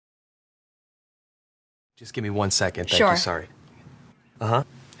Just give me 1 second. Thank Sure. you. Sorry. Uh-huh.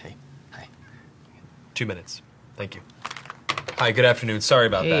 Hey. Hi. 2 minutes. Thank you. Hi, good afternoon. Sorry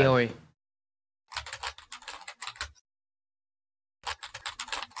about that. Oi.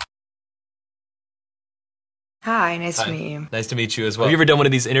 Hi, nice Hi. to meet you. Nice to meet you as well. Have you ever done one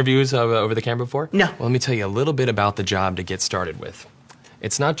of these interviews over the camera before? No. Well, let me tell you a little bit about the job to get started with.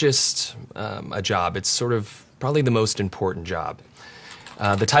 It's not just a job, it's sort of probably the most important job.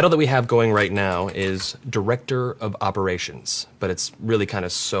 The title that we have going right now is Director of Operations, but it's really kind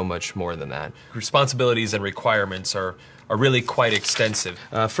of so much more than that. Responsibilities and requirements are really quite extensive.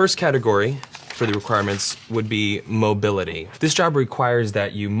 First category for the requirements would be mobility. This job requires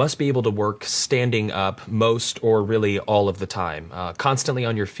that you must be able to work standing up most or really all of the time, constantly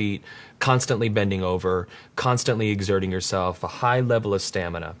on your feet, constantly bending over, constantly exerting yourself, a high level of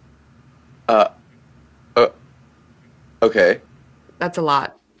stamina. Okay. That's a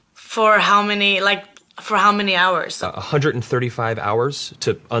lot. For how many hours? 135 hours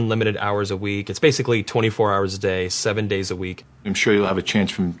to unlimited hours a week. It's basically 24 hours a day, 7 days a week. I'm sure you'll have a chance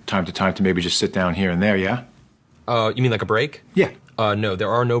from time to time to maybe just sit down here and there, yeah? You mean like a break? Yeah. No, there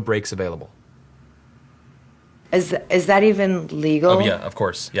are no breaks available. Is that even legal? Oh, yeah, of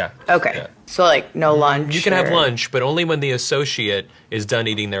course, yeah. Okay. Yeah. So, like, no lunch? You can have or- lunch, but only when the associate is done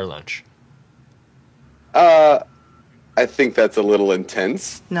eating their lunch. I think that's a little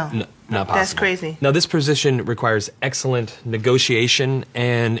intense. No. Not possible. That's crazy. Now, this position requires excellent negotiation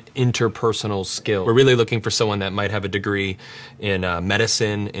and interpersonal skill. We're really looking for someone that might have a degree in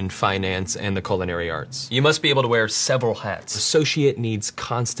medicine, in finance, and the culinary arts. You must be able to wear several hats. Associate needs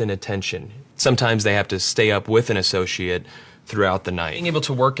constant attention. Sometimes they have to stay up with an associate throughout the night. Being able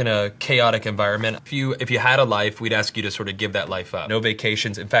to work in a chaotic environment, if you had a life, we'd ask you to sort of give that life up. No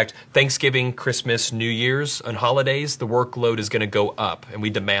vacations. In fact, Thanksgiving, Christmas, New Year's, and holidays, the workload is going to go up, and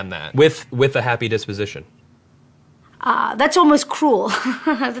we demand that with a happy disposition. That's almost cruel.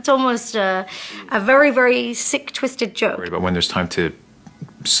 That's almost a very, very sick, twisted joke. Worried about when there's time to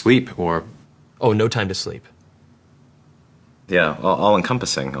sleep or... Oh, no time to sleep. Yeah,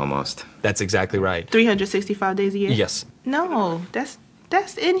 all-encompassing almost. That's exactly right. 365 days a year? Yes. No, that's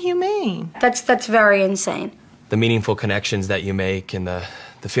inhumane. That's very insane. The meaningful connections that you make and the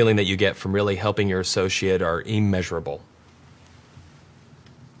feeling that you get from really helping your associate are immeasurable.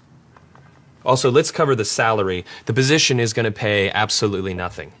 Also, let's cover the salary. The position is going to pay absolutely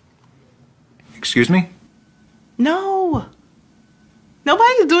nothing. Excuse me? No.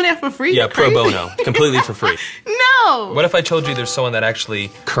 Nobody's doing that for free. Yeah, You're pro crazy. bono, completely for free. No. What if I told you there's someone that actually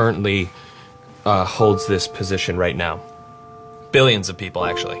currently holds this position right now? Billions of people,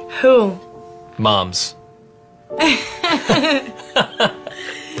 actually. Who? Moms.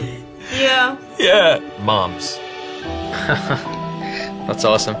 Yeah. Yeah. Moms. That's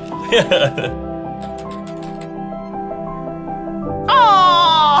awesome.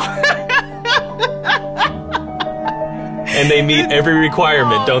 Oh. And they meet every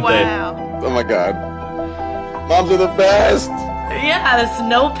requirement, don't they? Wow. Oh my god. Moms are the best. Yeah, there's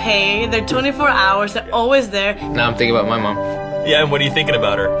no pay. They're 24 hours. They're always there. Now I'm thinking about my mom. Yeah, and what are you thinking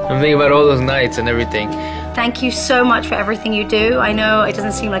about her? I'm thinking about all those nights and everything. Thank you so much for everything you do. I know it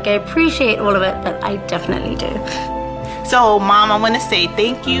doesn't seem like I appreciate all of it, but I definitely do. So, Mom, I want to say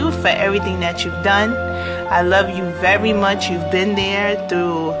thank you for everything that you've done. I love you very much. You've been there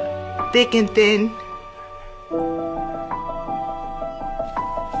through thick and thin.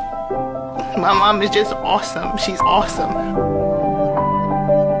 My mom is just awesome. She's awesome.